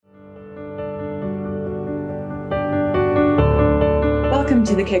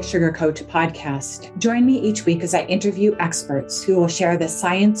to the Kick Sugar Coach podcast. Join me each week as I interview experts who will share the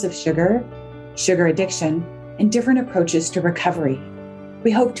science of sugar, sugar addiction, and different approaches to recovery.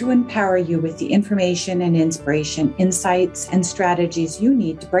 We hope to empower you with the information and inspiration, insights, and strategies you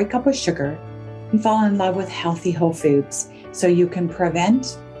need to break up with sugar and fall in love with healthy whole foods so you can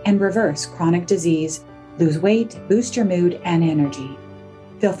prevent and reverse chronic disease, lose weight, boost your mood and energy.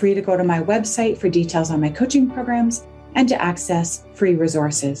 Feel free to go to my website for details on my coaching programs and to access free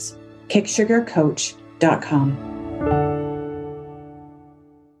resources, kicksugarcoach.com.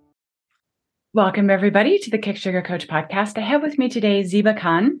 Welcome, everybody, to the Kick Sugar Coach podcast. I have with me today Zeeba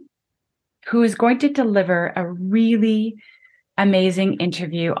Khan, who is going to deliver a really amazing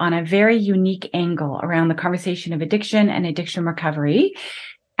interview on a very unique angle around the conversation of addiction and addiction recovery.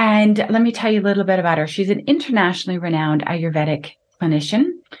 And let me tell you a little bit about her. She's an internationally renowned Ayurvedic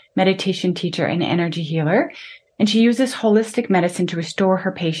clinician, meditation teacher, and energy healer. And she uses holistic medicine to restore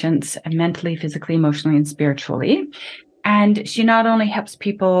her patients mentally, physically, emotionally, and spiritually. And she not only helps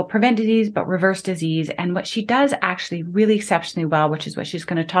people prevent disease, but reverse disease. And what she does actually really exceptionally well, which is what she's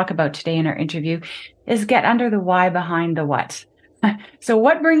going to talk about today in our interview, is get under the why behind the what. So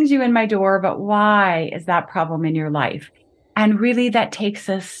what brings you in my door, but why is that problem in your life? And really that takes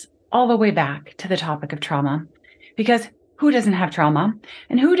us all the way back to the topic of trauma. Because who doesn't have trauma?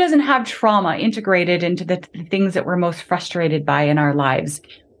 And who doesn't have trauma integrated into the things that we're most frustrated by in our lives,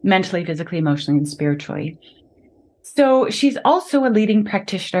 mentally, physically, emotionally, and spiritually? So she's also a leading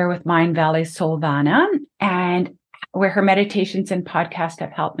practitioner with Mind Valley Solvana, and where her meditations and podcasts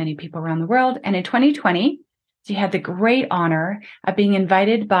have helped many people around the world. And in 2020, she had the great honor of being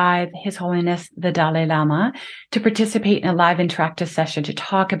invited by His Holiness the Dalai Lama to participate in a live interactive session to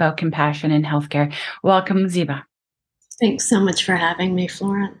talk about compassion in healthcare. Welcome, Zeeba. Thanks so much for having me,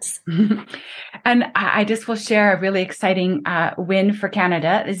 Florence. And I just will share a really exciting win for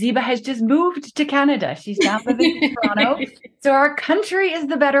Canada. Zeeba has just moved to Canada. She's now living in Toronto. So our country is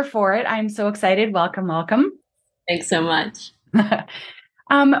the better for it. I'm so excited. Welcome, welcome. Thanks so much. Why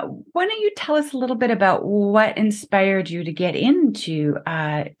don't you tell us a little bit about what inspired you to get into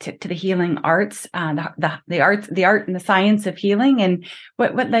to the healing arts, the art and the science of healing, and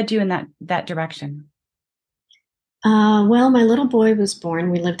what led you in that direction? Well, my little boy was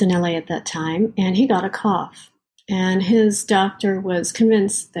born. We lived in LA at that time, and he got a cough. And his doctor was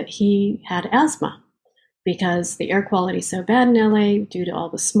convinced that he had asthma because the air quality is so bad in LA due to all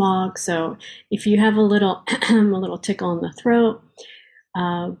the smog. So if you have a little tickle in the throat,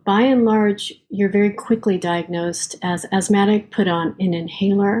 by and large, you're very quickly diagnosed as asthmatic, put on an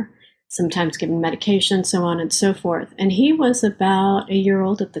inhaler, sometimes given medication, so on and so forth. And he was about a year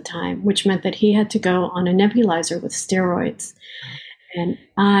old at the time, which meant that he had to go on a nebulizer with steroids. And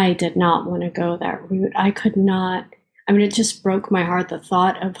I did not want to go that route. I could not. I mean, it just broke my heart. The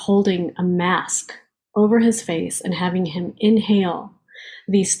thought of holding a mask over his face and having him inhale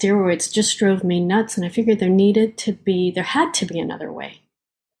these steroids just drove me nuts. And I figured there had to be another way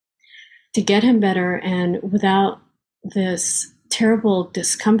to get him better, and without this terrible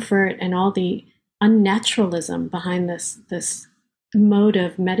discomfort and all the unnaturalism behind this mode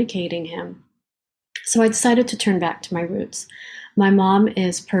of medicating him. So I decided to turn back to my roots. My mom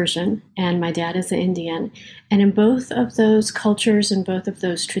is Persian and my dad is Indian. And in both of those cultures and both of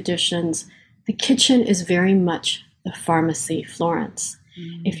those traditions, the kitchen is very much the pharmacy, Florence.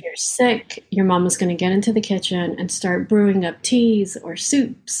 Mm-hmm. If you're sick, your mom is going to get into the kitchen and start brewing up teas or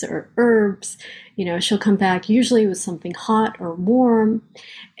soups or herbs. You know, she'll come back usually with something hot or warm,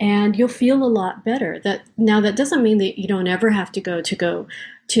 and you'll feel a lot better. That doesn't mean that you don't ever have to go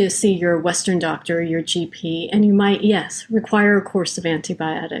to see your Western doctor, your GP, and you might, yes, require a course of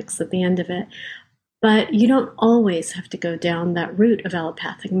antibiotics at the end of it. But you don't always have to go down that route of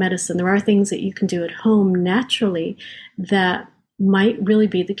allopathic medicine. There are things that you can do at home naturally that might really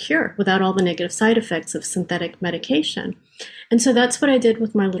be the cure without all the negative side effects of synthetic medication. And so that's what I did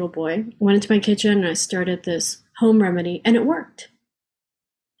with my little boy. I went into my kitchen and I started this home remedy, and it worked.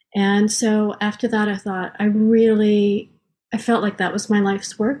 And so after that, I thought, I felt like that was my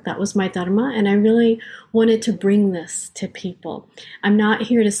life's work. That was my dharma. And I really wanted to bring this to people. I'm not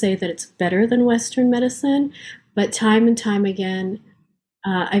here to say that it's better than Western medicine, but time and time again,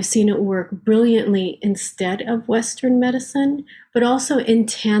 I've seen it work brilliantly instead of Western medicine, but also in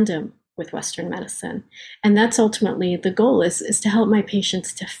tandem with Western medicine. And that's ultimately the goal, is to help my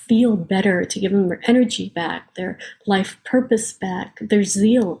patients to feel better, to give them their energy back, their life purpose back, their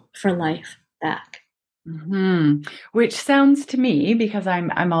zeal for life back. Mm-hmm. Which sounds to me, because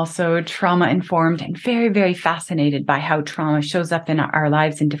I'm also trauma informed and very, very fascinated by how trauma shows up in our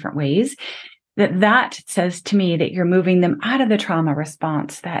lives in different ways, that says to me that you're moving them out of the trauma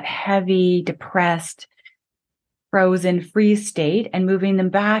response, that heavy, depressed, frozen, freeze state, and moving them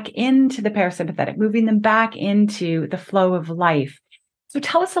back into the parasympathetic, moving them back into the flow of life. So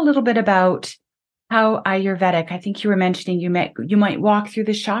tell us a little bit about how Ayurvedic, I think you were mentioning you might walk through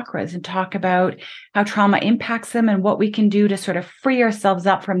the chakras and talk about how trauma impacts them and what we can do to sort of free ourselves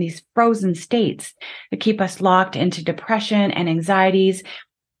up from these frozen states that keep us locked into depression and anxieties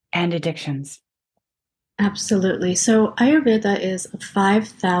and addictions. Absolutely. So Ayurveda is a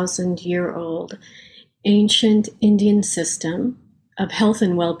 5,000-year-old ancient Indian system of health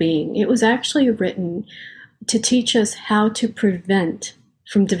and well-being. It was actually written to teach us how to prevent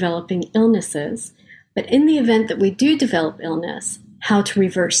from developing illnesses, but in the event that we do develop illness, how to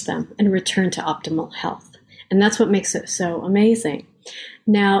reverse them and return to optimal health. And that's what makes it so amazing.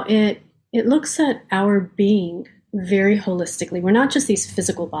 Now, it looks at our being very holistically. We're not just these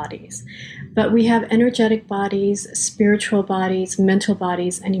physical bodies, but we have energetic bodies, spiritual bodies, mental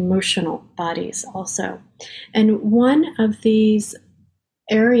bodies, and emotional bodies also. And one of these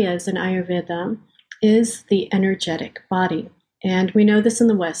areas in Ayurveda is the energetic body. And we know this in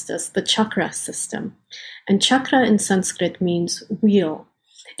the West as the chakra system. And chakra in Sanskrit means wheel.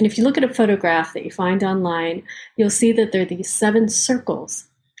 And if you look at a photograph that you find online, you'll see that there are these 7 circles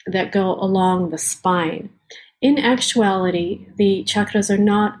that go along the spine. In actuality, the chakras are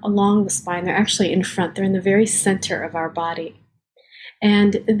not along the spine. They're actually in front. They're in the very center of our body.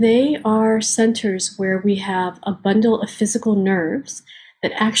 And they are centers where we have a bundle of physical nerves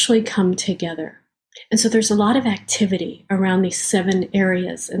that actually come together. And so there's a lot of activity around these 7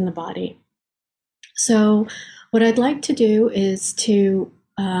 areas in the body. So what I'd like to do is to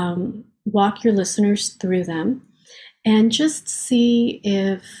walk your listeners through them and just see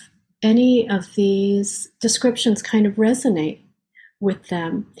if any of these descriptions kind of resonate with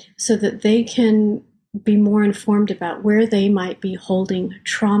them so that they can be more informed about where they might be holding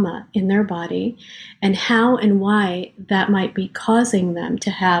trauma in their body and how and why that might be causing them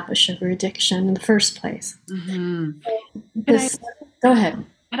to have a sugar addiction in the first place. Mm-hmm. Go ahead.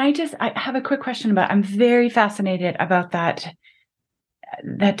 And I have a quick question I'm very fascinated about that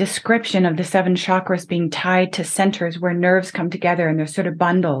description of the 7 chakras being tied to centers where nerves come together and they're sort of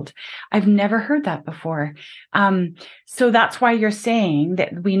bundled. I've never heard that before. So that's why you're saying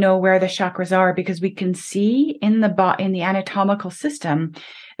that we know where the chakras are, because we can see in the anatomical system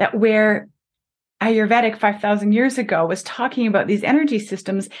that where Ayurvedic 5,000 years ago was talking about these energy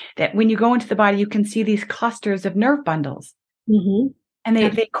systems, that when you go into the body, you can see these clusters of nerve bundles. Mm-hmm. And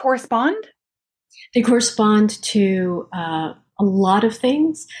they correspond? They correspond to a lot of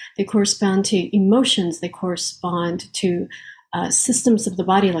things. They correspond to emotions. They correspond to systems of the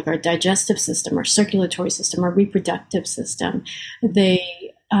body, like our digestive system, our circulatory system, our reproductive system. They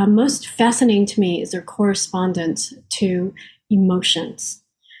most fascinating to me is their correspondence to emotions.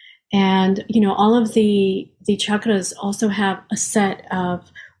 And, all of the chakras also have a set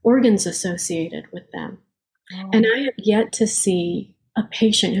of organs associated with them. Oh. And I have yet to see a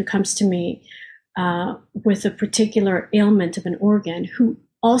patient who comes to me with a particular ailment of an organ who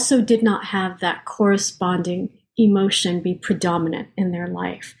also did not have that corresponding emotion be predominant in their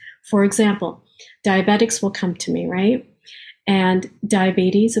life. For example, diabetics will come to me, right? And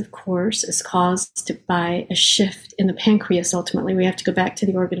diabetes, of course, is caused by a shift in the pancreas. Ultimately, we have to go back to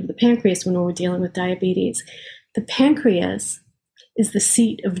the organ of the pancreas when we're dealing with diabetes. The pancreas is the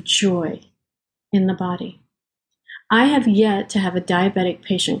seat of joy in the body. I have yet to have a diabetic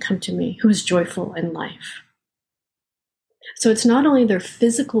patient come to me who is joyful in life. So it's not only their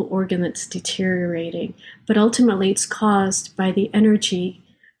physical organ that's deteriorating, but ultimately it's caused by the energy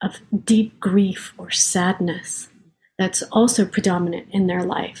of deep grief or sadness that's also predominant in their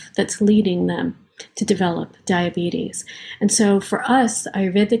life, that's leading them to develop diabetes. And so for us,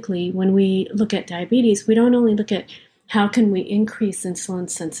 Ayurvedically, when we look at diabetes, we don't only look at how can we increase insulin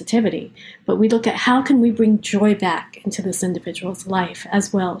sensitivity, but we look at how can we bring joy back into this individual's life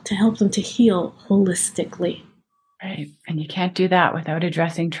as well to help them to heal holistically. Right. And you can't do that without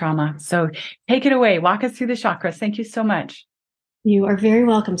addressing trauma. So take it away. Walk us through the chakras. Thank you so much. You are very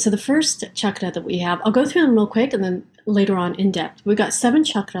welcome. So the first chakra that we have, I'll go through them real quick and then later on in depth. We've got 7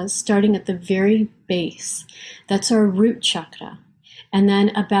 chakras starting at the very base. That's our root chakra. And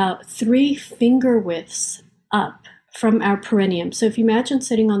then about 3 finger widths up from our perineum. So if you imagine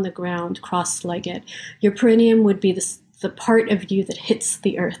sitting on the ground cross-legged, your perineum would be the part of you that hits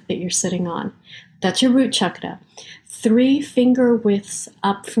the earth that you're sitting on. That's your root chakra. 3 finger widths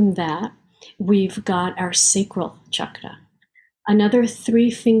up from that, we've got our sacral chakra. Another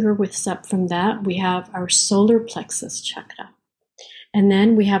 3 finger widths up from that, we have our solar plexus chakra. And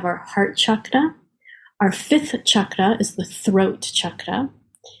then we have our heart chakra. Our fifth chakra is the throat chakra.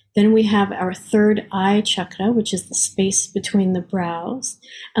 Then we have our third eye chakra, which is the space between the brows.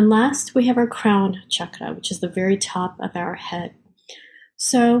 And last, we have our crown chakra, which is the very top of our head.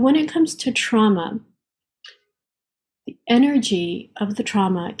 So when it comes to trauma, the energy of the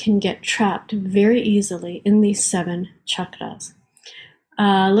trauma can get trapped very easily in these 7 chakras.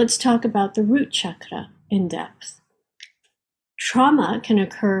 Let's talk about the root chakra in depth. Trauma can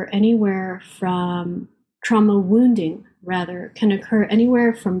occur anywhere from, trauma wounding rather, can occur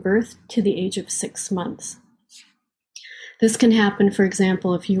anywhere from birth to the age of 6 months. This can happen, for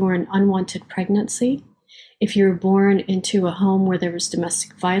example, if you were an unwanted pregnancy, if you were born into a home where there was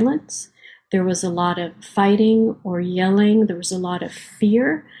domestic violence, there was a lot of fighting or yelling, there was a lot of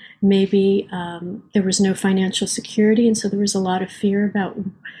fear, maybe there was no financial security, and so there was a lot of fear about,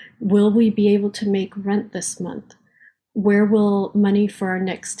 will we be able to make rent this month? Where will money for our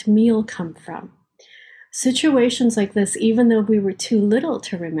next meal come from? Situations like this, even though we were too little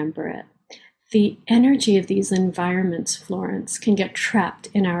to remember it, the energy of these environments, Florence, can get trapped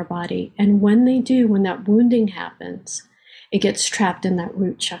in our body. And when they do, when that wounding happens, it gets trapped in that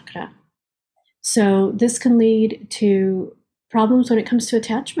root chakra. So this can lead to problems when it comes to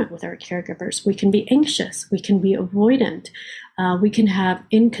attachment with our caregivers. We can be anxious, we can be avoidant, we can have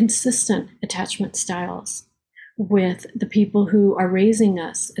inconsistent attachment styles with the people who are raising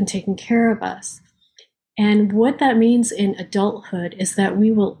us and taking care of us. And what that means in adulthood is that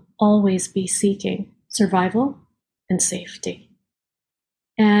we will always be seeking survival and safety.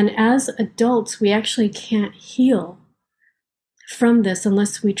 And as adults, we actually can't heal from this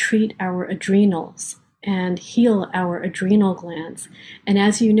unless we treat our adrenals and heal our adrenal glands. And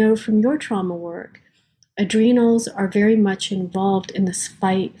as you know from your trauma work, adrenals are very much involved in this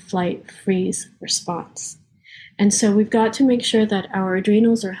fight, flight, freeze response. And so we've got to make sure that our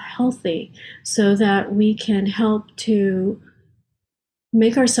adrenals are healthy so that we can help to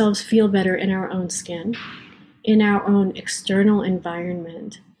make ourselves feel better in our own skin, in our own external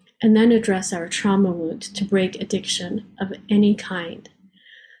environment, and then address our trauma wound to break addiction of any kind.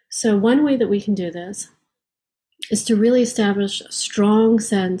 So one way that we can do this is to really establish a strong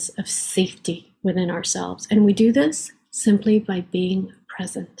sense of safety within ourselves. And we do this simply by being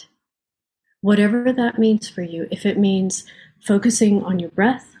present. Whatever that means for you, if it means focusing on your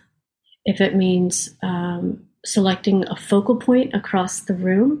breath, if it means selecting a focal point across the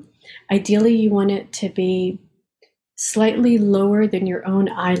room, ideally you want it to be slightly lower than your own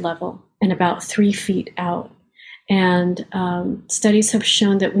eye level and about 3 feet out. And studies have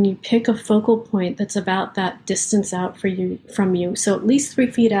shown that when you pick a focal point that's about that distance out from you, so at least 3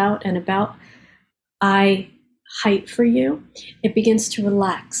 feet out and about eye height for you, it begins to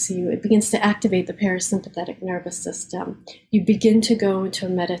relax you. It begins to activate the parasympathetic nervous system. You begin to go into a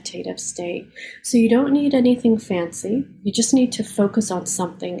meditative state. So you don't need anything fancy. You just need to focus on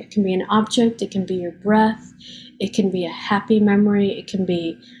something. It can be an object. It can be your breath. It can be a happy memory. It can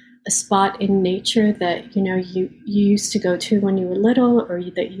be a spot in nature that you used to go to when you were little or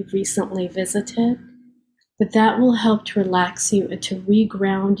that you recently visited. But that will help to relax you and to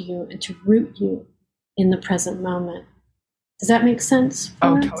reground you and to root you in the present moment. Does that make sense?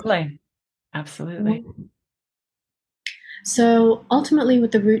 Oh, totally. Absolutely. So ultimately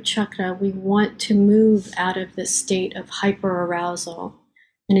with the root chakra, we want to move out of this state of hyperarousal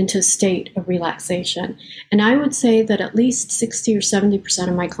and into a state of relaxation. And I would say that at least 60 or 70%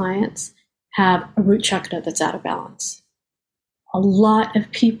 of my clients have a root chakra that's out of balance. A lot of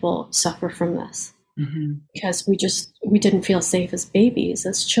people suffer from this because we didn't feel safe as babies,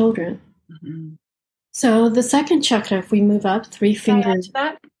 as children. Mm-hmm. So the second chakra, if we move up 3 fingers. Can I add to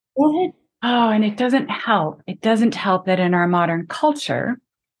that? Go ahead. Oh, and it doesn't help. It doesn't help that in our modern culture,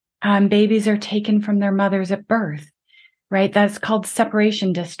 babies are taken from their mothers at birth, right? That's called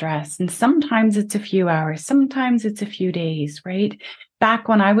separation distress. And sometimes it's a few hours, sometimes it's a few days, right? Back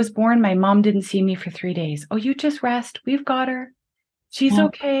when I was born, my mom didn't see me for 3 days. Oh, you just rest. We've got her. She's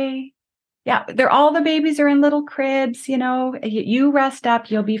okay. Yeah, all the babies are in little cribs, you rest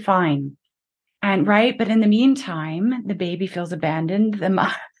up, you'll be fine. And right. But in the meantime, the baby feels abandoned.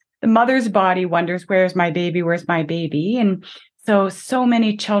 The mother's body wonders, where's my baby? Where's my baby? And so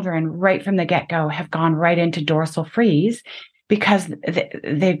many children right from the get-go have gone right into dorsal freeze because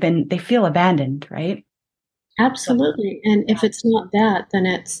they feel abandoned, right? Absolutely. And if it's not that, then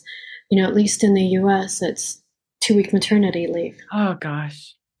it's, at least in the US, it's 2-week maternity leave. Oh,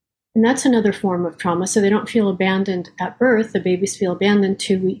 gosh. And that's another form of trauma. So they don't feel abandoned at birth. The babies feel abandoned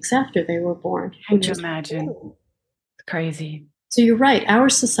 2 weeks after they were born. Can you imagine? It's crazy. So you're right. Our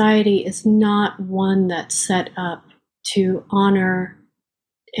society is not one that's set up to honor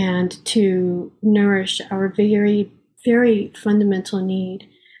and to nourish our very, very fundamental need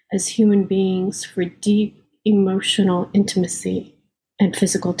as human beings for deep emotional intimacy and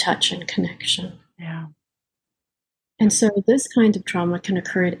physical touch and connection. Yeah. And so this kind of trauma can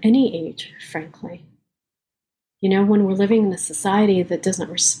occur at any age, frankly. You know, when we're living in a society that doesn't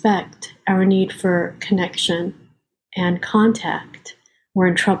respect our need for connection and contact, we're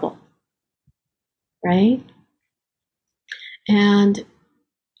in trouble, right? And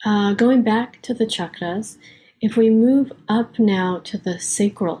going back to the chakras, if we move up now to the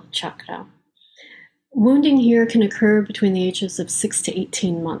sacral chakra, wounding here can occur between the ages of 6 to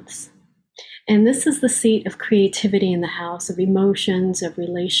 18 months. And this is the seat of creativity in the house, of emotions, of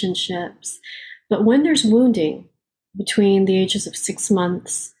relationships. But when there's wounding between the ages of 6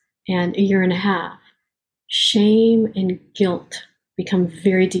 months and a year and a half, shame and guilt become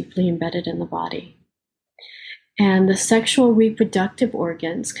very deeply embedded in the body. And the sexual reproductive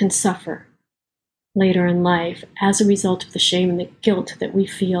organs can suffer later in life as a result of the shame and the guilt that we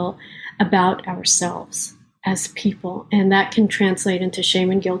feel about ourselves as people. And that can translate into shame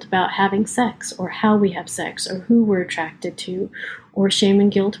and guilt about having sex, or how we have sex, or who we're attracted to, or shame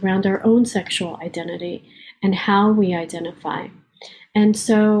and guilt around our own sexual identity and how we identify. And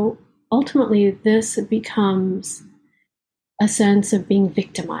so ultimately, this becomes a sense of being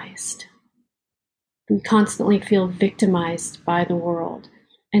victimized. We constantly feel victimized by the world.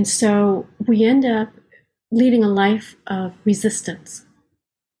 And so we end up leading a life of resistance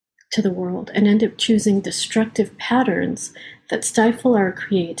to the world and end up choosing destructive patterns that stifle our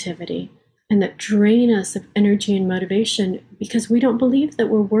creativity and that drain us of energy and motivation because we don't believe that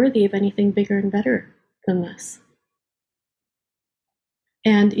we're worthy of anything bigger and better than this.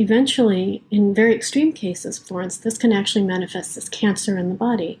 And eventually, in very extreme cases, Florence, this can actually manifest as cancer in the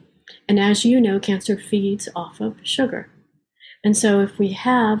body. And as you know, cancer feeds off of sugar. And so if we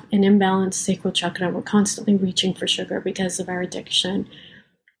have an imbalanced sacral chakra, we're constantly reaching for sugar because of our addiction,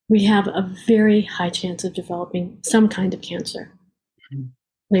 we have a very high chance of developing some kind of cancer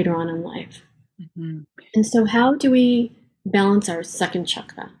later on in life. And so how do we balance our second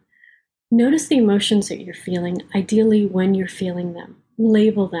chakra? Notice the emotions that you're feeling, ideally when you're feeling them.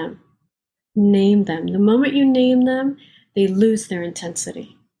 Label them, name them. The moment you name them, they lose their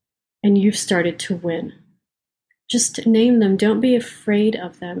intensity, and you've started to win. Just name them, don't be afraid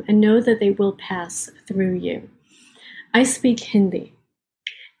of them, and know that they will pass through you. I speak Hindi,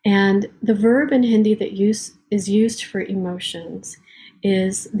 and the verb in Hindi that is used for emotions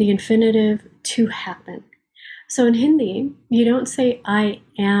is the infinitive to happen. So in Hindi, you don't say, I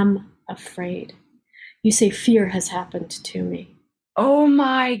am afraid. You say, fear has happened to me. Oh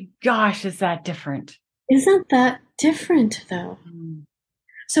my gosh, is that different? Isn't that different, though?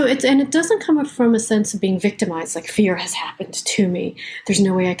 So it doesn't come from a sense of being victimized, like fear has happened to me. There's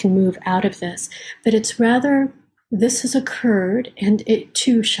no way I can move out of this. But it's rather, this has occurred and it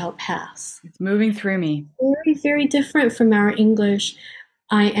too shall pass. It's moving through me. Very, very different from our English.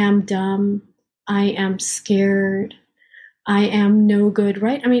 I am dumb. I am scared. I am no good,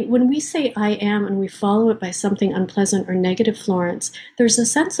 right? I mean, when we say I am and we follow it by something unpleasant or negative, Florence, there's a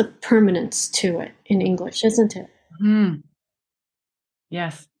sense of permanence to it in English, isn't it?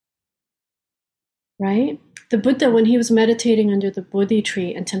 Yes. Right? The Buddha, when he was meditating under the Bodhi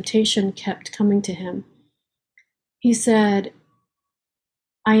tree and temptation kept coming to him, he said,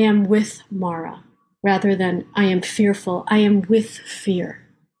 I am with Mara, rather than I am fearful. I am with fear.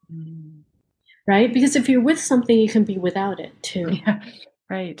 Right? Because if you're with something, you can be without it too. Yeah,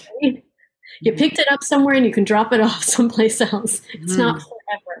 right. You picked it up somewhere and you can drop it off someplace else. It's not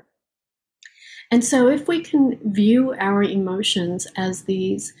forever. And so if we can view our emotions as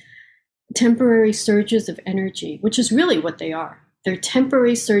these temporary surges of energy, which is really what they are, they're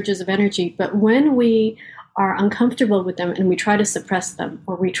temporary surges of energy, but when we are uncomfortable with them and we try to suppress them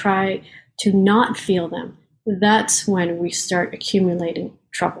or we try to not feel them, that's when we start accumulating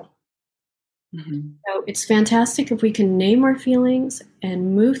trouble. So it's fantastic if we can name our feelings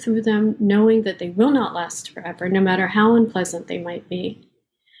and move through them, knowing that they will not last forever, no matter how unpleasant they might be.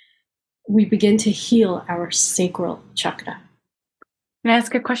 We begin to heal our sacral chakra. Can I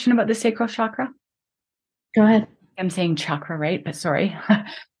ask a question about the sacral chakra? Go ahead. I'm saying chakra, right? But sorry.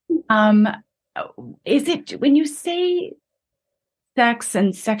 Is it, when you say sex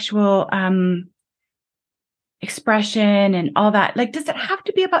and sexual expression and all that, like, does it have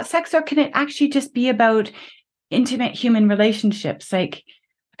to be about sex, or can it actually just be about intimate human relationships? Like,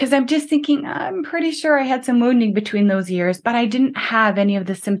 because I'm just thinking, I'm pretty sure I had some wounding between those years, but I didn't have any of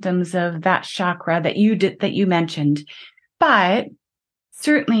the symptoms of that chakra that you mentioned. But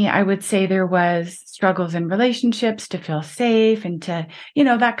certainly I would say there was struggles in relationships to feel safe and to,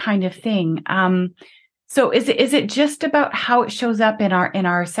 that kind of thing. So is it just about how it shows up in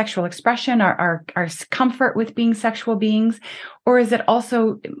our sexual expression, our comfort with being sexual beings, or is it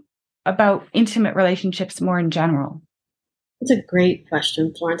also about intimate relationships more in general? It's a great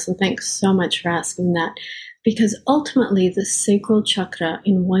question, Florence, and thanks so much for asking that. Because ultimately, the sacral chakra,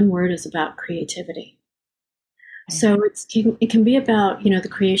 in one word, is about creativity. Okay. So it can be about, the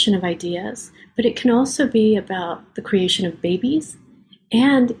creation of ideas, but it can also be about the creation of babies.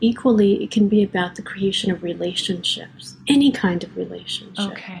 And equally, it can be about the creation of relationships, any kind of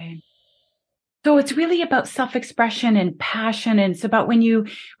relationship. Okay. So it's really about self-expression and passion. And it's about when you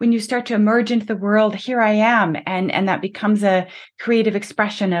start to emerge into the world, here I am. And that becomes a creative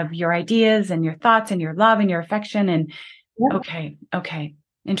expression of your ideas and your thoughts and your love and your affection. And okay.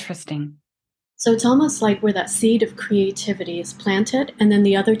 Interesting. So it's almost like where that seed of creativity is planted, and then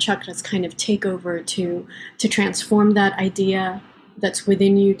the other chakras kind of take over to transform that idea that's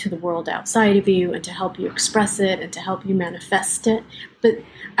within you to the world outside of you, and to help you express it and to help you manifest it. But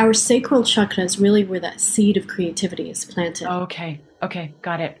our sacral chakra is really where that seed of creativity is planted. Okay,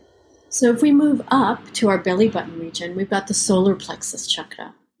 got it. So if we move up to our belly button region, we've got the solar plexus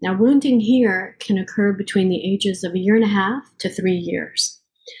chakra. Now, wounding here can occur between the ages of 1.5 to 3 years.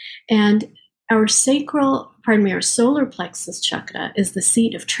 And our solar plexus chakra is the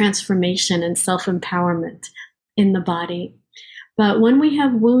seat of transformation and self-empowerment in the body. But when we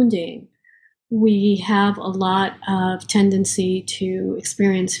have wounding, we have a lot of tendency to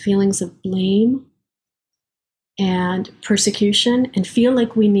experience feelings of blame and persecution and feel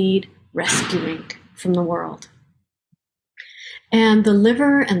like we need rescuing from the world. And the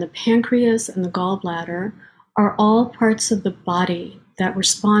liver and the pancreas and the gallbladder are all parts of the body that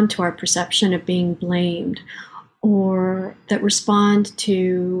respond to our perception of being blamed, or that respond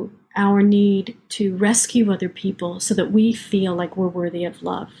to our need to rescue other people so that we feel like we're worthy of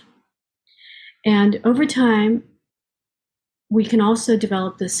love. And over time, we can also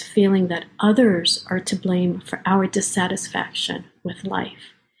develop this feeling that others are to blame for our dissatisfaction with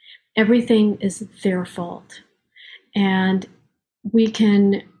life. Everything is their fault. And we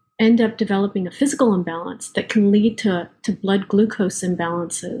can end up developing a physical imbalance that can lead to blood glucose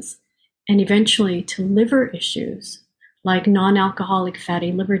imbalances and eventually to liver issues like non-alcoholic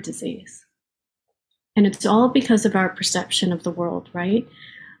fatty liver disease. And it's all because of our perception of the world, right?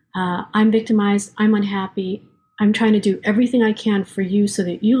 I'm victimized, I'm unhappy, I'm trying to do everything I can for you so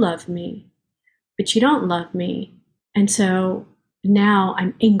that you love me, but you don't love me. And so now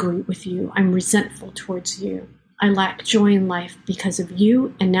I'm angry with you, I'm resentful towards you. I lack joy in life because of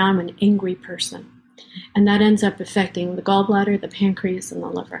you, and now I'm an angry person. And that ends up affecting the gallbladder, the pancreas, and the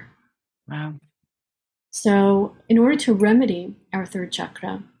liver. Wow. So in order to remedy our third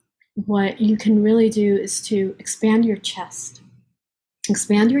chakra, what you can really do is to expand your chest.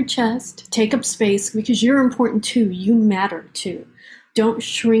 Expand your chest, take up space, because you're important too. You matter too. Don't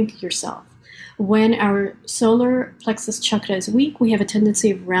shrink yourself. When our solar plexus chakra is weak, we have a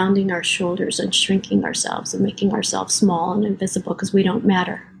tendency of rounding our shoulders and shrinking ourselves and making ourselves small and invisible because we don't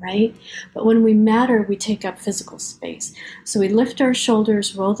matter, right? But when we matter, we take up physical space. So we lift our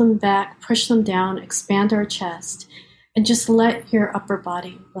shoulders, roll them back, push them down, expand our chest, and just let your upper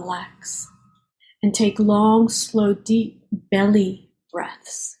body relax. And take long, slow, deep belly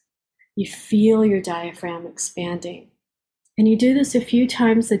breaths. You feel your diaphragm expanding. And you do this a few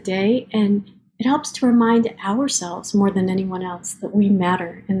times a day, and it helps to remind ourselves more than anyone else that we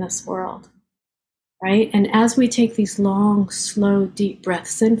matter in this world, right? And as we take these long, slow, deep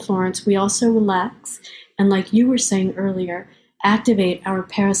breaths in, Florence, we also relax. And like you were saying earlier, activate our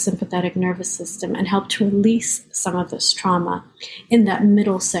parasympathetic nervous system and help to release some of this trauma in that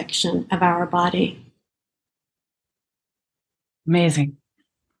middle section of our body. Amazing.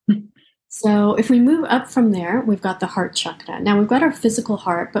 So if we move up from there, we've got the heart chakra. Now we've got our physical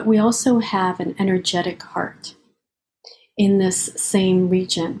heart, but we also have an energetic heart in this same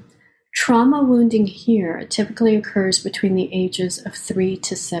region. Trauma wounding here typically occurs between the ages of 3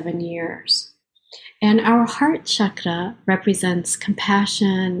 to 7 years. And our heart chakra represents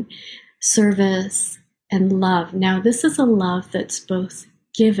compassion, service, and love. Now this is a love that's both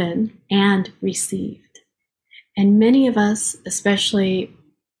given and received. And many of us, especially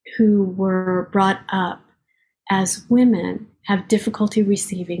who were brought up as women, have difficulty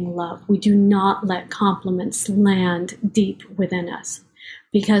receiving love. We do not let compliments land deep within us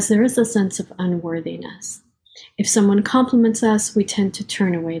because there is a sense of unworthiness. If someone compliments us, we tend to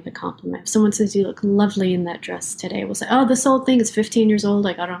turn away the compliment. If someone says, "You look lovely in that dress today," we'll say, "Oh, this old thing is 15 years old.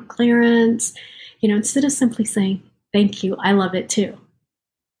 I got it on clearance." Instead of simply saying, "Thank you, I love it too."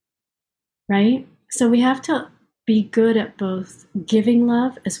 right? So we have to be good at both giving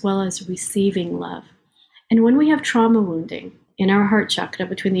love as well as receiving love. And when we have trauma wounding in our heart chakra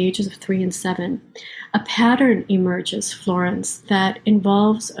between the ages of 3 and 7, a pattern emerges, Florence, that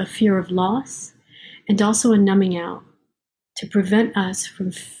involves a fear of loss and also a numbing out to prevent us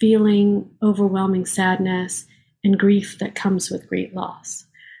from feeling overwhelming sadness and grief that comes with great loss.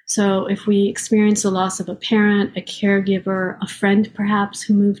 So if we experience the loss of a parent, a caregiver, a friend perhaps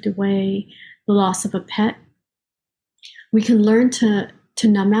who moved away, the loss of a pet, we can learn to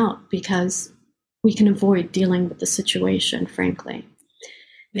numb out because we can avoid dealing with the situation, frankly.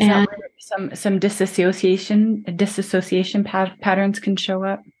 Is that where some dissociation patterns can show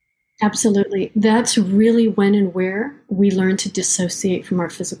up? Absolutely. That's really when and where we learn to dissociate from our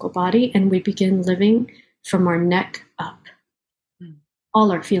physical body and we begin living from our neck up.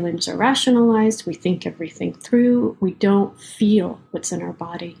 All our feelings are rationalized. We think everything through. We don't feel what's in our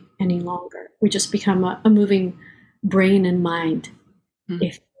body any longer. We just become a moving brain and mind,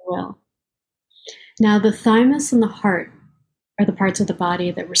 if you will. Now, the thymus and the heart are the parts of the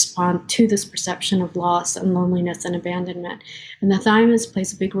body that respond to this perception of loss and loneliness and abandonment. And the thymus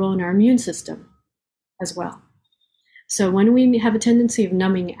plays a big role in our immune system as well. So when we have a tendency of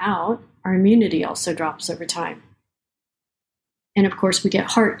numbing out, our immunity also drops over time. And of course, we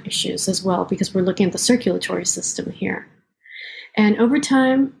get heart issues as well because we're looking at the circulatory system here. And over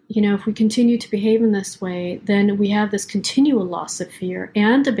time, if we continue to behave in this way, then we have this continual loss of fear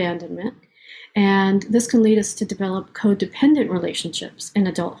and abandonment. And this can lead us to develop codependent relationships in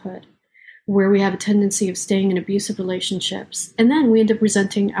adulthood, where we have a tendency of staying in abusive relationships. And then we end up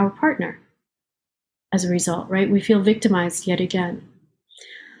resenting our partner as a result, right? We feel victimized yet again.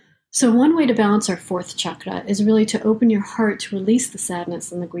 So one way to balance our 4th chakra is really to open your heart to release the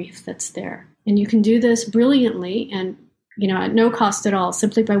sadness and the grief that's there. And you can do this brilliantly and, at no cost at all,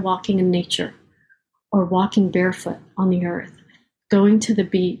 simply by walking in nature or walking barefoot on the earth, going to the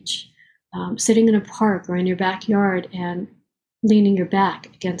beach, sitting in a park or in your backyard and leaning your back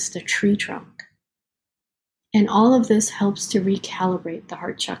against a tree trunk. And all of this helps to recalibrate the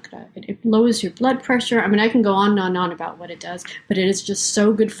heart chakra. It lowers your blood pressure. I mean, I can go on and on about what it does, but it is just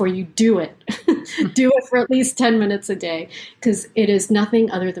so good for you. Do it. Do it for at least 10 minutes a day because it is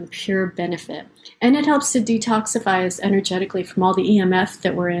nothing other than pure benefit. And it helps to detoxify us energetically from all the EMF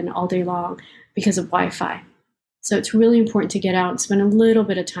that we're in all day long because of Wi-Fi. So it's really important to get out and spend a little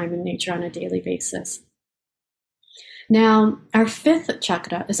bit of time in nature on a daily basis. Now, our 5th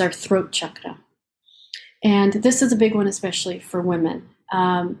chakra is our throat chakra. And this is a big one, especially for women.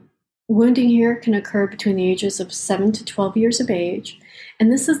 Wounding here can occur between the ages of 7 to 12 years of age.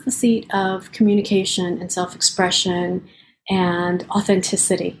 And this is the seat of communication and self-expression and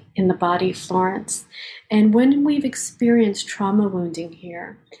authenticity in the body, Florence. And when we've experienced trauma wounding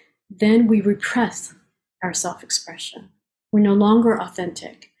here, then we repress our self-expression. We're no longer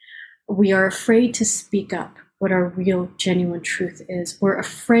authentic. We are afraid to speak up what our real, genuine truth is. We're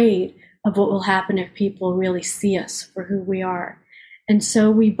afraid of what will happen if people really see us for who we are. And so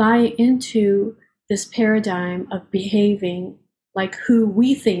we buy into this paradigm of behaving like who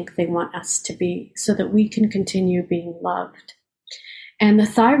we think they want us to be so that we can continue being loved. And the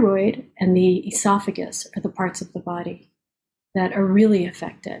thyroid and the esophagus are the parts of the body that are really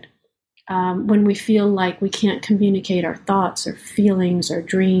affected. When we feel like we can't communicate our thoughts or feelings or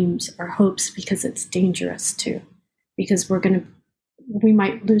dreams or hopes because it's dangerous to, because we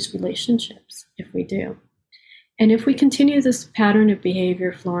might lose relationships if we do. And if we continue this pattern of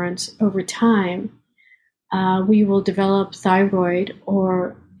behavior, Florence, over time, we will develop thyroid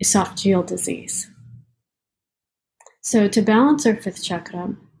or esophageal disease. So to balance our 5th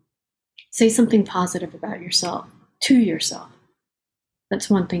chakra, say something positive about yourself, to yourself. That's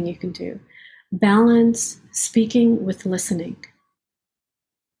one thing you can do. Balance speaking with listening.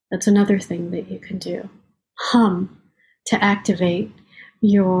 That's another thing that you can do. Hum to activate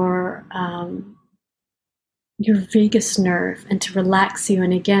your vagus nerve and to relax you,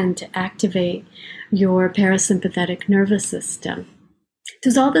 and again to activate your parasympathetic nervous system.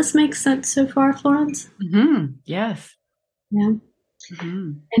 Does all this make sense so far, Florence? Mm-hmm. Yes. Yeah.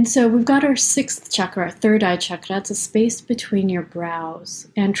 Mm-hmm. And so we've got our 6th chakra, our 3rd eye chakra. It's a space between your brows.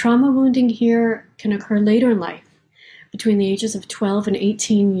 And trauma wounding here can occur later in life, between the ages of 12 and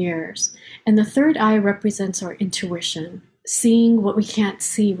 18 years. And the 3rd eye represents our intuition, seeing what we can't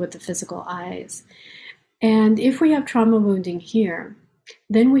see with the physical eyes. And if we have trauma wounding here,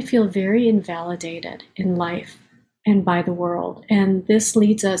 then we feel very invalidated in life and by the world. And this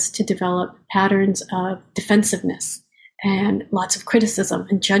leads us to develop patterns of defensiveness and lots of criticism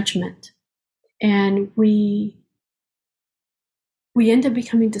and judgment. And we end up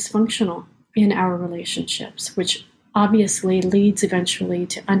becoming dysfunctional in our relationships, which obviously leads eventually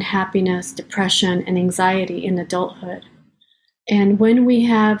to unhappiness, depression, and anxiety in adulthood. And when we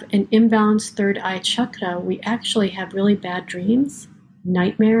have an imbalanced third eye chakra, we actually have really bad dreams,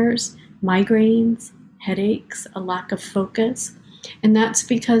 nightmares, migraines, headaches, a lack of focus. And that's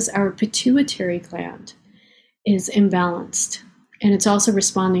because our pituitary gland is imbalanced. And it's also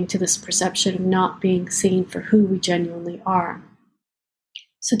responding to this perception of not being seen for who we genuinely are.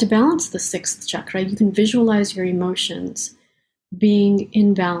 So to balance the sixth chakra, you can visualize your emotions being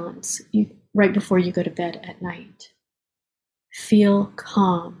in balance right before you go to bed at night. Feel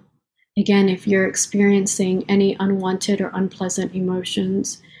calm. Again, if you're experiencing any unwanted or unpleasant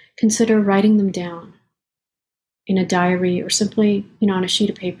emotions, consider writing them down in a diary or simply, on a sheet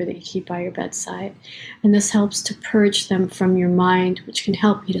of paper that you keep by your bedside. And this helps to purge them from your mind, which can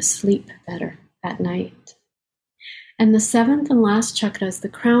help you to sleep better at night. And the seventh and last chakra is the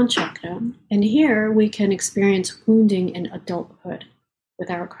crown chakra. And here we can experience wounding in adulthood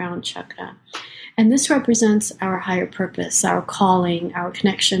with our crown chakra. And this represents our higher purpose, our calling, our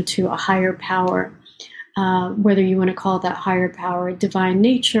connection to a higher power, whether you want to call that higher power divine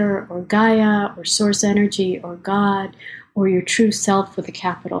nature or Gaia or source energy or God or your true self with a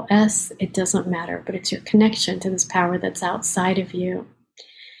capital S, it doesn't matter, but it's your connection to this power that's outside of you.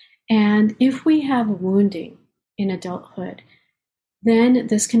 And if we have wounding in adulthood, then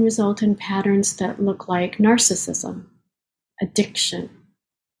this can result in patterns that look like narcissism, addiction,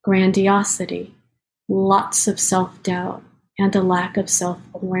 grandiosity, lots of self-doubt, and a lack of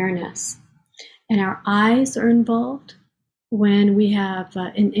self-awareness. And our eyes are involved when we have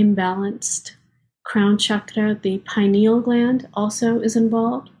an imbalanced crown chakra. The pineal gland also is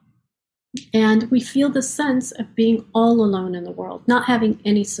involved. And we feel the sense of being all alone in the world, not having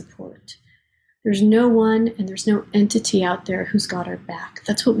any support. There's no one and there's no entity out there who's got our back.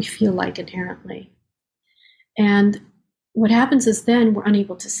 That's what we feel like inherently. And what happens is then we're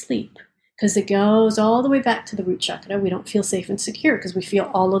unable to sleep because it goes all the way back to the root chakra. We don't feel safe and secure because we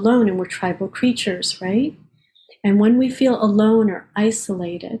feel all alone and we're tribal creatures, right? And when we feel alone or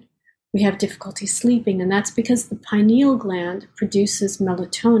isolated, we have difficulty sleeping. And that's because the pineal gland produces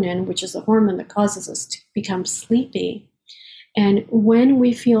melatonin, which is the hormone that causes us to become sleepy. And when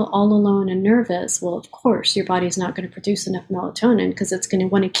we feel all alone and nervous, well, of course, your body's not going to produce enough melatonin because it's going to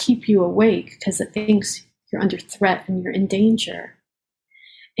want to keep you awake because it thinks you're under threat and you're in danger.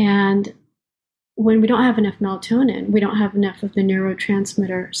 And when we don't have enough melatonin, we don't have enough of the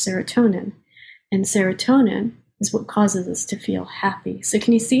neurotransmitter serotonin. And serotonin is what causes us to feel happy. So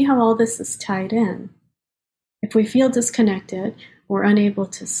can you see how all this is tied in? If we feel disconnected, we're unable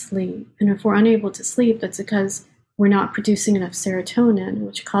to sleep. And if we're unable to sleep, that's because we're not producing enough serotonin,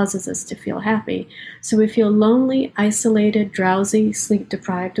 which causes us to feel happy. So we feel lonely, isolated, drowsy, sleep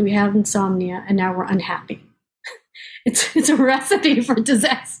deprived. We have insomnia, and now we're unhappy. It's a recipe for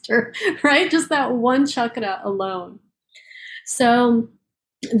disaster, right? Just that one chakra alone. So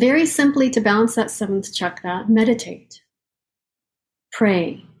very simply, to balance that seventh chakra, meditate,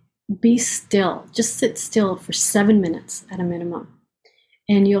 pray, be still. Just sit still for 7 minutes at a minimum.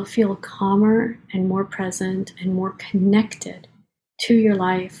 And you'll feel calmer and more present and more connected to your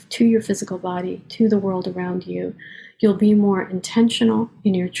life, to your physical body, to the world around you. You'll be more intentional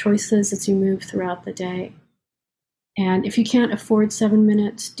in your choices as you move throughout the day. And if you can't afford 7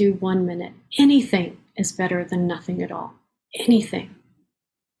 minutes, do 1 minute. Anything is better than nothing at all. Anything.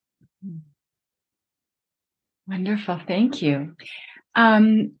 Wonderful. Thank you.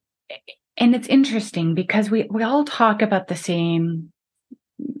 And it's interesting because we all talk about the same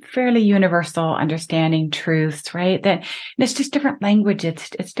fairly universal understanding truths, right? That it's just different language.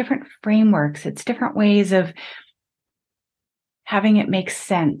 It's different frameworks. It's different ways of having it make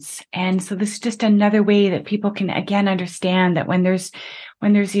sense. And so this is just another way that people can again understand that when there's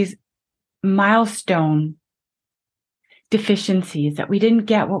these milestone deficiencies, that we didn't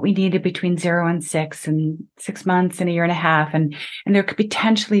get what we needed between 0 and 6 months and a year and a half. And there could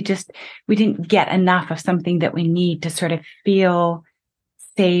potentially we didn't get enough of something that we need to sort of feel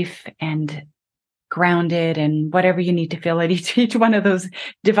safe and grounded and whatever you need to feel at each one of those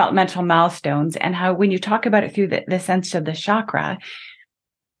developmental milestones. And how when you talk about it through the sense of the chakra,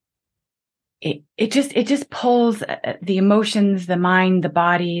 it just pulls the emotions, the mind, the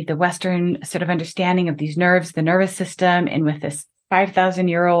body, the Western sort of understanding of these nerves, the nervous system, and with this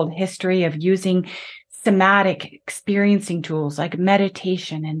 5,000-year-old history of using somatic experiencing tools like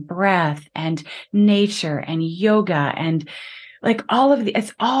meditation and breath and nature and yoga and like all of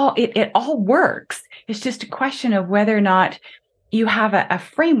it all works. It's just a question of whether or not you have a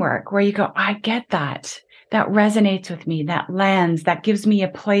framework where you go, I get that. that resonates with me, that lands, that gives me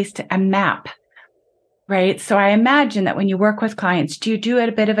a map, right? So I imagine that when you work with clients, do you do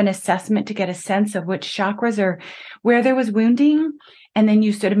a bit of an assessment to get a sense of which chakras or where there was wounding? And then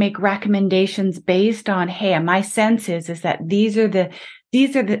you sort of make recommendations based on, hey, my sense is that these are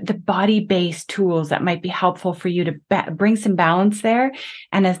the body-based tools that might be helpful for you to bring some balance there.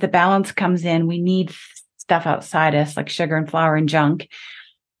 And as the balance comes in, we need stuff outside us like sugar and flour and junk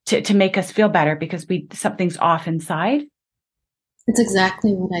to make us feel better because something's off inside. It's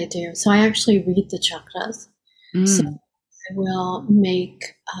exactly what I do. So I actually read the chakras. So I will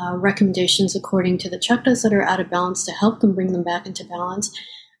make recommendations according to the chakras that are out of balance to help them bring them back into balance.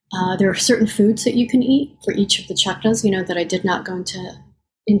 There are certain foods that you can eat for each of the chakras, that I did not go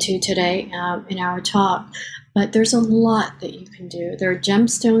into today in our talk. But there's a lot that you can do. There are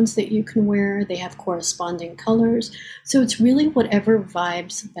gemstones that you can wear. They have corresponding colors. So it's really whatever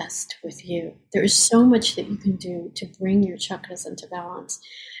vibes best with you. There is so much that you can do to bring your chakras into balance.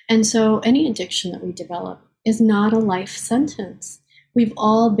 And so any addiction that we develop is not a life sentence. We've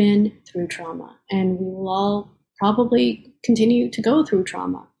all been through trauma, and we will all probably continue to go through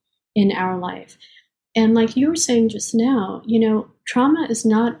trauma in our life. And like you were saying just now, trauma is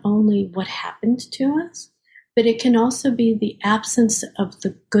not only what happened to us, but it can also be the absence of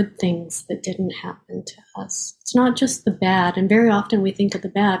the good things that didn't happen to us. It's not just the bad, and very often we think of the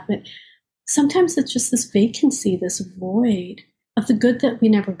bad, but sometimes it's just this vacancy, this void of the good that we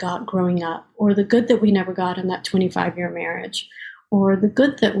never got growing up, or the good that we never got in that 25-year marriage, or the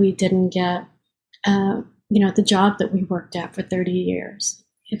good that we didn't get, the job that we worked at for 30 years.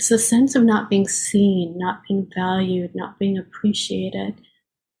 It's the sense of not being seen, not being valued, not being appreciated.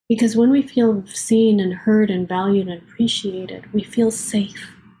 Because when we feel seen and heard and valued and appreciated, we feel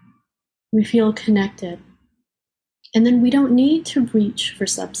safe. We feel connected. And then we don't need to reach for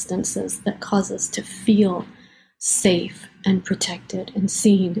substances that cause us to feel safe and protected and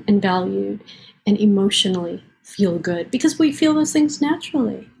seen and valued and emotionally feel good, because we feel those things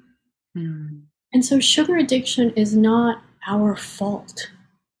naturally. And so sugar addiction is not our fault.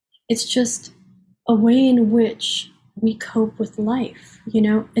 It's just a way in which we cope with life.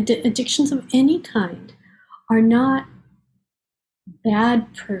 Addictions of any kind are not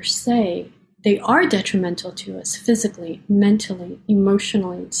bad per se. They are detrimental to us physically, mentally,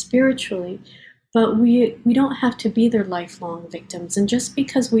 emotionally, spiritually, but we don't have to be their lifelong victims. And just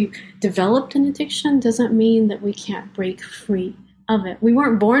because we've developed an addiction doesn't mean that we can't break free of it. We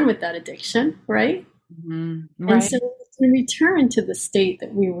weren't born with that addiction, right? Mm-hmm. And so we return to the state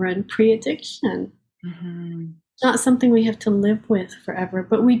that we were in pre-addiction. Not something we have to live with forever,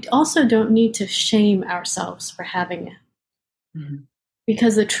 but we also don't need to shame ourselves for having it.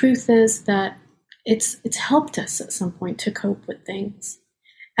 Because the truth is that it's helped us at some point to cope with things.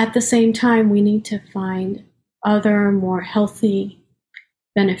 At the same time, we need to find other more healthy,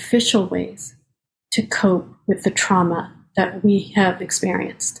 beneficial ways to cope with the trauma that we have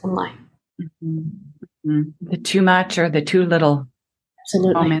experienced in life. The too much or the too little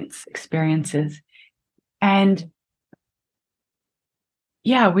moments, experiences. And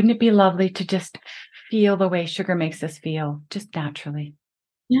yeah, wouldn't it be lovely to just feel the way sugar makes us feel, just naturally?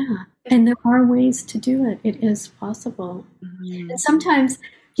 Yeah, and there are ways to do it. It is possible. And sometimes,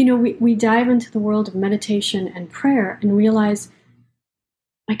 we dive into the world of meditation and prayer and realize,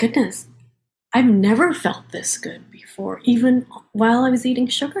 my goodness, I've never felt this good before. Even while I was eating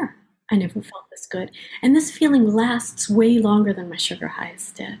sugar, I never felt this good. And this feeling lasts way longer than my sugar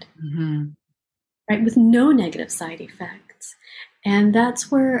highs did. Right, with no negative side effects. And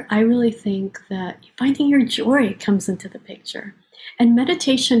that's where I really think that finding your joy comes into the picture. And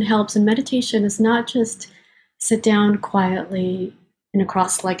meditation helps. And meditation is not just sit down quietly in a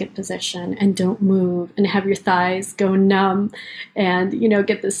cross-legged position and don't move and have your thighs go numb and,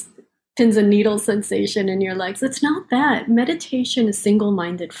 get this pins and needles sensation in your legs. It's not that. Meditation is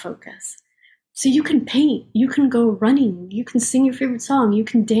single-minded focus. So you can paint, you can go running, you can sing your favorite song, you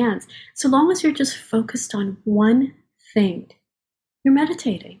can dance. So long as you're just focused on one thing, you're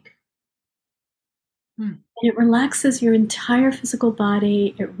meditating. And it relaxes your entire physical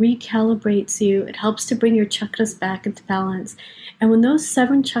body. It recalibrates you. It helps to bring your chakras back into balance. And when those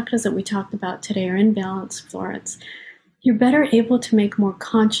 7 chakras that we talked about today are in balance, Florence, you're better able to make more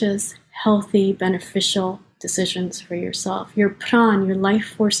conscious, healthy, beneficial decisions for yourself. Your pran, your life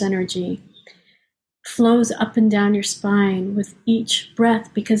force energy, flows up and down your spine with each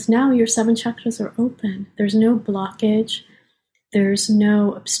breath, because now your 7 chakras are open. There's no blockage. There's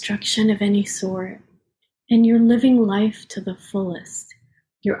no obstruction of any sort. And you're living life to the fullest.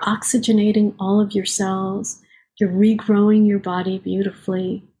 You're oxygenating all of your cells. You're regrowing your body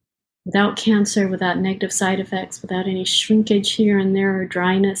beautifully. without cancer, without negative side effects, without any shrinkage here and there or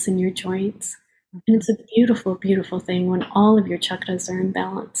dryness in your joints. And it's a beautiful, beautiful thing when all of your chakras are in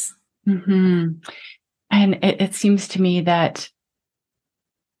balance. Mm-hmm. And it seems to me that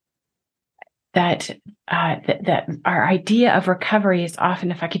our idea of recovery is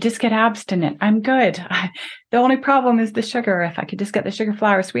often, if I could just get abstinent, I'm good. The only problem is the sugar. If I could just get the sugar,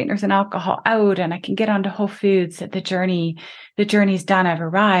 flour, sweeteners, and alcohol out, and I can get onto whole foods, that the journey's done. I've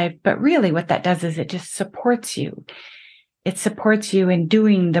arrived. But really, what that does is it just supports you. It supports you in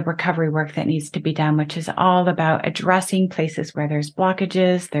doing the recovery work that needs to be done, which is all about addressing places where there's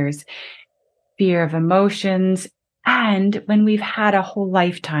blockages, there's fear of emotions. And when we've had a whole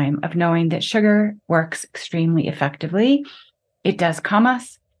lifetime of knowing that sugar works extremely effectively, it does calm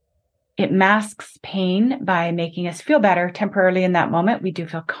us. It masks pain by making us feel better temporarily in that moment. We do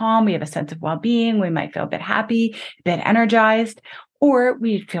feel calm. We have a sense of well-being. We might feel a bit happy, a bit energized, or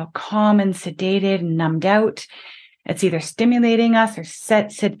we feel calm and sedated and numbed out. It's either stimulating us or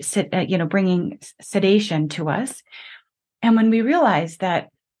bringing sedation to us. And when we realize that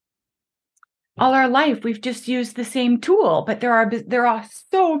all our life we've just used the same tool, but there are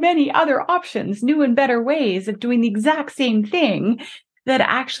so many other options, new and better ways of doing the exact same thing that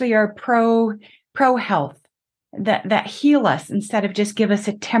actually are pro health, that heal us instead of just give us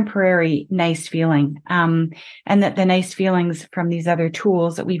a temporary nice feeling. And that the nice feelings from these other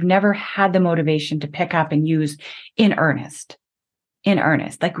tools that we've never had the motivation to pick up and use in earnest,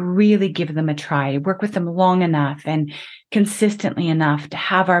 like really give them a try, work with them long enough and consistently enough to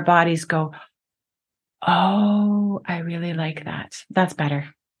have our bodies go, oh, I really like that. That's better.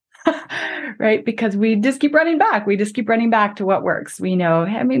 Right? Because we just keep running back. We just keep running back to what works. We know,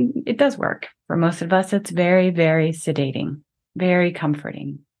 I mean, it does work. For most of us, it's very, very sedating, very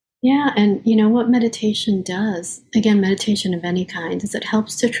comforting. Yeah. And you know what meditation does? Again, meditation of any kind is it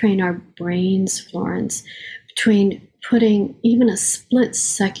helps to train our brains, Florence, between putting even a split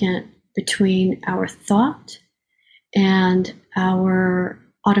second between our thought and our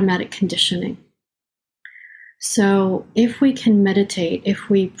automatic conditioning. So if we can meditate, if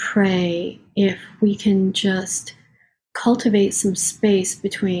we pray, if we can just cultivate some space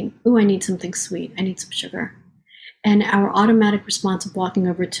between, oh, I need something sweet, I need some sugar, and our automatic response of walking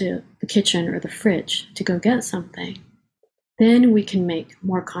over to the kitchen or the fridge to go get something, then we can make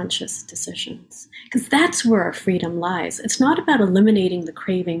more conscious decisions. Because that's where our freedom lies. It's not about eliminating the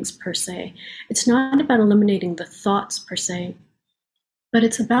cravings per se. It's not about eliminating the thoughts per se. But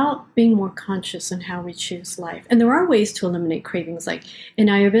it's about being more conscious in how we choose life. And there are ways to eliminate cravings. Like in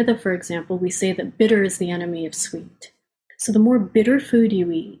Ayurveda, for example, we say that bitter is the enemy of sweet. So the more bitter food you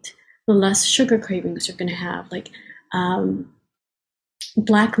eat, the less sugar cravings you're going to have. Like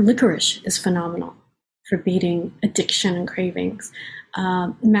black licorice is phenomenal for beating addiction and cravings.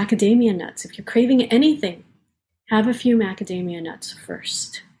 Macadamia nuts, if you're craving anything, have a few macadamia nuts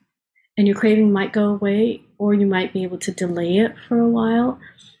first. And your craving might go away, or you might be able to delay it for a while,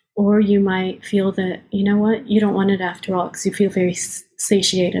 or you might feel that, you know what, you don't want it after all because you feel very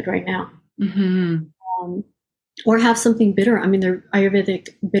satiated right now. Mm-hmm. Or have something bitter. I mean, there are Ayurvedic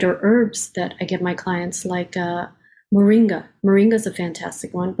bitter herbs that I give my clients, like moringa. Moringa is a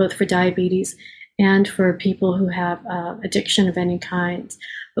fantastic one, both for diabetes and for people who have addiction of any kind.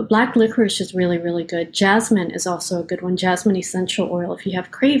 But black licorice is really, really good. Jasmine is also a good one. Jasmine essential oil. If you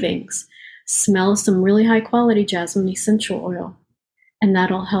have cravings, smell some really high quality jasmine essential oil, and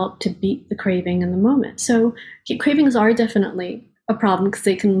that'll help to beat the craving in the moment. So cravings are definitely a problem because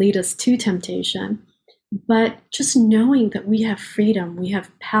they can lead us to temptation. But just knowing that we have freedom, we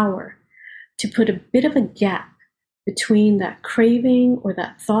have power to put a bit of a gap between that craving or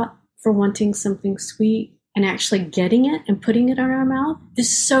that thought for wanting something sweet and actually getting it and putting it in our mouth is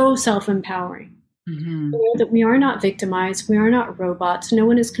so self-empowering. Mm-hmm. You know, that we are not victimized, we are not robots, no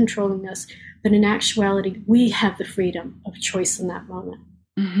one is controlling us, but in actuality, we have the freedom of choice in that moment.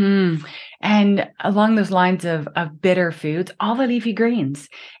 Mm-hmm. And along those lines of bitter foods, all the leafy greens.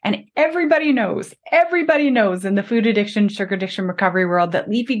 And everybody knows in the food addiction, sugar addiction recovery world that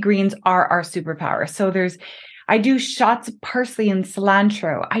leafy greens are our superpower. So I do shots of parsley and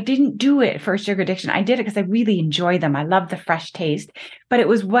cilantro. I didn't do it for sugar addiction. I did it because I really enjoy them. I love the fresh taste, but it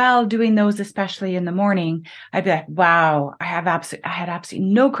was while doing those, especially in the morning, I'd be like, wow, I had absolutely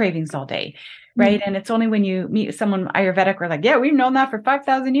no cravings all day. Right. Mm-hmm. And it's only when you meet someone Ayurvedic, we're like, yeah, we've known that for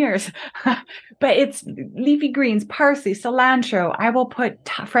 5,000 years, but it's leafy greens, parsley, cilantro. I will put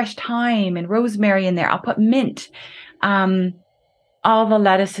fresh thyme and rosemary in there. I'll put mint. All the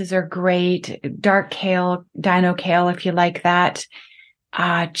lettuces are great. Dark kale, dino kale, if you like that.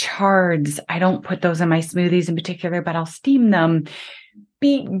 Chards. I don't put those in my smoothies in particular, but I'll steam them.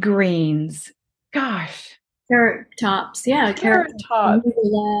 beet greens. Gosh. Carrot tops. Yeah. Carrot tops.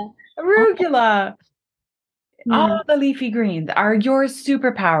 Arugula. All the leafy greens are your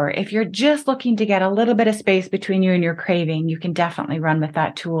superpower. If you're just looking to get a little bit of space between you and your craving, you can definitely run with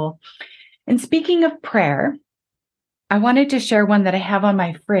that tool. And speaking of prayer, I wanted to share one that I have on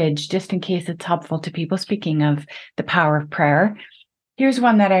my fridge just in case it's helpful to people. Speaking of the power of prayer, here's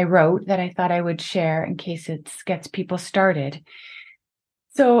one that I wrote that I thought I would share in case it gets people started.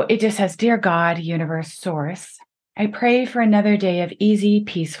 So it just says, Dear God, universe, source, I pray for another day of easy,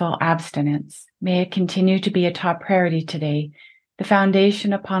 peaceful abstinence. May it continue to be a top priority today, the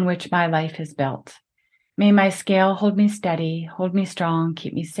foundation upon which my life is built. May my scale hold me steady, hold me strong,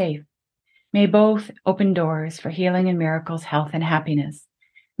 keep me safe. May both open doors for healing and miracles, health and happiness.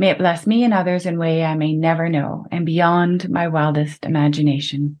 May it bless me and others in a way I may never know and beyond my wildest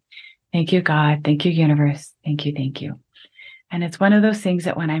imagination. Thank you, God. Thank you, universe. Thank you. Thank you. And it's one of those things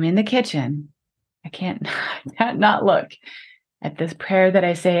that when I'm in the kitchen, I can't not look at this prayer that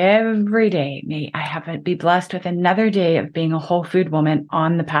I say every day. May I have it be blessed with another day of being a whole food woman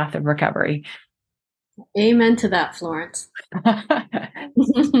on the path of recovery. Amen to that, Florence. How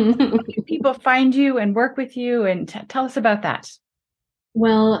can people find you and work with you? And tell us about that.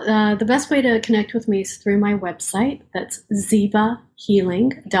 Well, the best way to connect with me is through my website. That's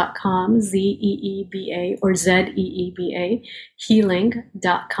zeebahealing.com, Zeeba or Zeeba,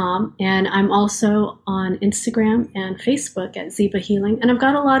 healing.com. And I'm also on Instagram and Facebook at Zeeba Healing. And I've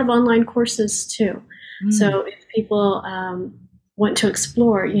got a lot of online courses too. So if people want to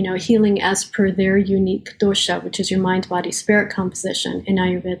explore, healing as per their unique dosha, which is your mind, body, spirit composition in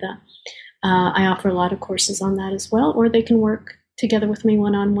Ayurveda, I offer a lot of courses on that as well, or they can work together with me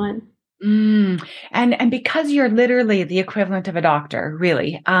one-on-one. And because you're literally the equivalent of a doctor,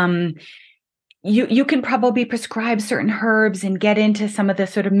 really, you can probably prescribe certain herbs and get into some of the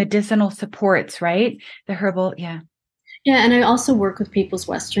sort of medicinal supports, right? The herbal, yeah. Yeah, and I also work with people's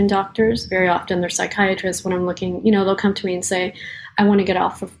Western doctors. Very often they're psychiatrists. When I'm looking, they'll come to me and say, I want to get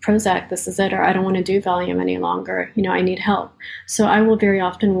off of Prozac, this is it, or I don't want to do Valium any longer, I need help. So I will very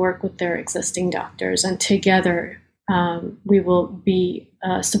often work with their existing doctors, and together we will be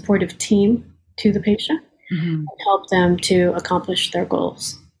a supportive team to the patient and help them to accomplish their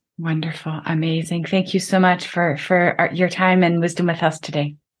goals. Wonderful. Amazing. Thank you so much for your time and wisdom with us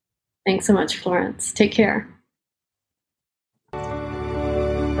today. Thanks so much, Florence. Take care.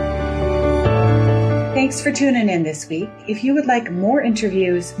 Thanks for tuning in this week. If you would like more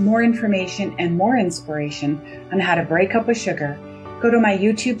interviews, more information, and more inspiration on how to break up with sugar, go to my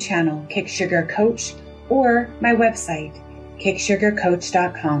YouTube channel, Kick Sugar Coach, or my website,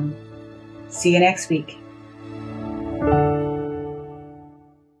 kicksugarcoach.com. See you next week.